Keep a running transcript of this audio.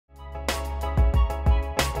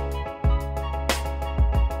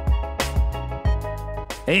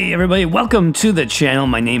Hey everybody, welcome to the channel.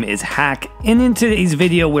 My name is Hack, and in today's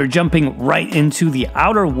video we're jumping right into the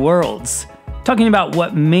Outer Worlds, talking about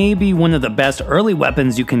what may be one of the best early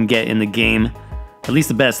weapons you can get in the game, at least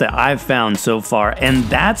the best that I've found so far, and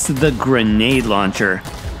that's the grenade launcher.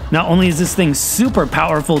 Not only is this thing super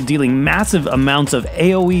powerful, dealing massive amounts of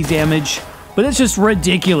AoE damage, but it's just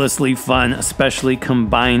ridiculously fun, especially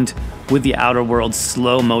combined with the Outer Worlds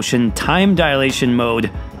slow motion time dilation mode.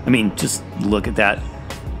 I mean, just look at that.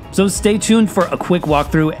 So stay tuned for a quick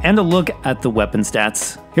walkthrough and a look at the weapon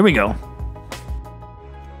stats. Here we go.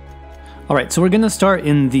 Alright, so we're going to start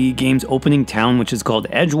in the game's opening town, which is called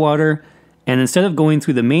Edgewater. And instead of going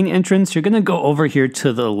through the main entrance, you're going to go over here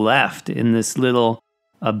to the left in this little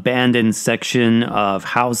abandoned section of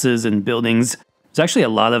houses and buildings. There's actually a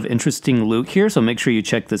lot of interesting loot here, so make sure you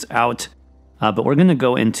check this out. But we're going to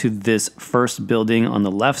go into this first building on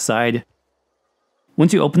the left side.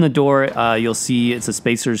 Once you open the door, you'll see it's a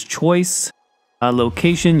Spacer's Choice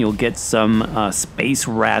location. You'll get some space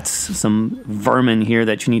rats, some vermin here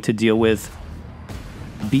that you need to deal with.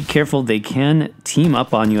 Be careful, they can team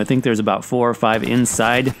up on you. I think there's about 4 or 5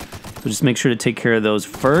 inside, so just make sure to take care of those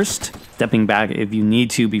first, stepping back if you need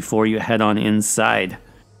to before you head on inside.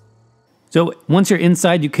 So once you're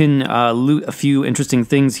inside, you can loot a few interesting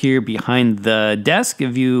things here behind the desk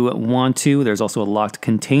if you want to. There's also a locked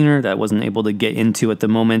container that I wasn't able to get into at the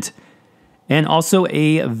moment. And also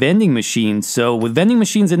a vending machine. So with vending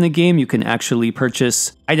machines in the game, you can actually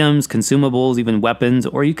purchase items, consumables, even weapons,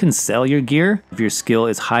 or you can sell your gear if your skill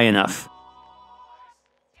is high enough.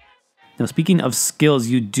 Now speaking of skills,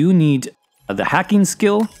 you do need the hacking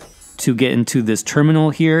skill to get into this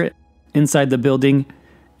terminal here inside the building.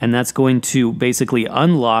 And that's going to basically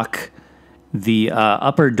unlock the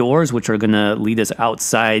upper doors, which are going to lead us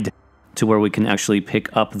outside to where we can actually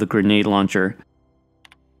pick up the grenade launcher.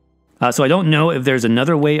 So I don't know if there's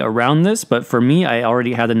another way around this, but for me, I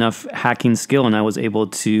already had enough hacking skill and I was able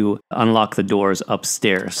to unlock the doors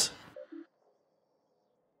upstairs.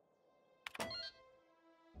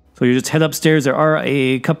 So you just head upstairs. There are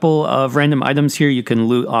a couple of random items here you can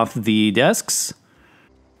loot off the desks.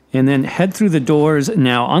 And then head through the doors.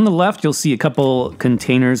 Now on the left, you'll see a couple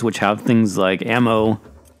containers which have things like ammo.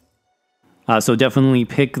 So definitely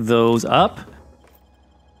pick those up.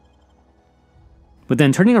 But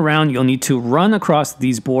then turning around, you'll need to run across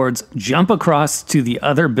these boards, jump across to the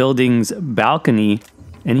other building's balcony.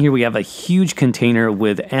 And here we have a huge container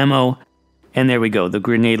with ammo. And there we go. The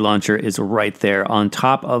grenade launcher is right there on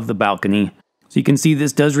top of the balcony. So you can see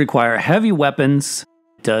this does require heavy weapons,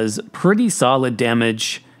 does pretty solid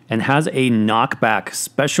damage, and has a knockback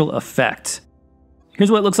special effect.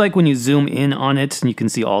 Here's what it looks like when you zoom in on it, and you can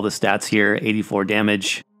see all the stats here: 84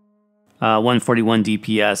 damage, 141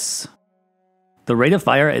 DPS. The rate of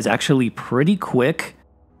fire is actually pretty quick,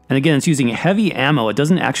 and again, it's using heavy ammo. It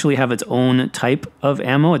doesn't actually have its own type of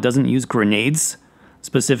ammo. It doesn't use grenades.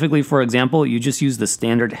 Specifically, for example, you just use the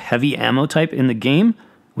standard heavy ammo type in the game,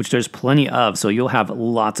 which there's plenty of, so you'll have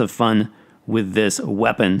lots of fun with this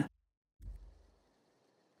weapon.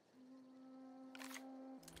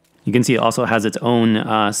 You can see it also has its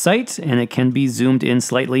own sight, and it can be zoomed in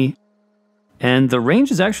slightly. And the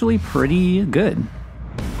range is actually pretty good.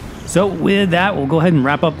 So with that, we'll go ahead and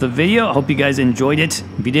wrap up the video. I hope you guys enjoyed it.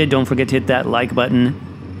 If you did, don't forget to hit that like button.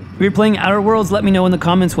 If you're playing Outer Worlds, let me know in the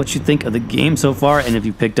comments what you think of the game so far, and if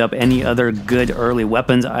you picked up any other good early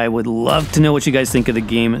weapons. I would love to know what you guys think of the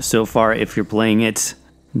game so far if you're playing it.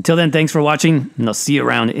 Until then, thanks for watching, and I'll see you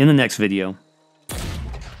around in the next video.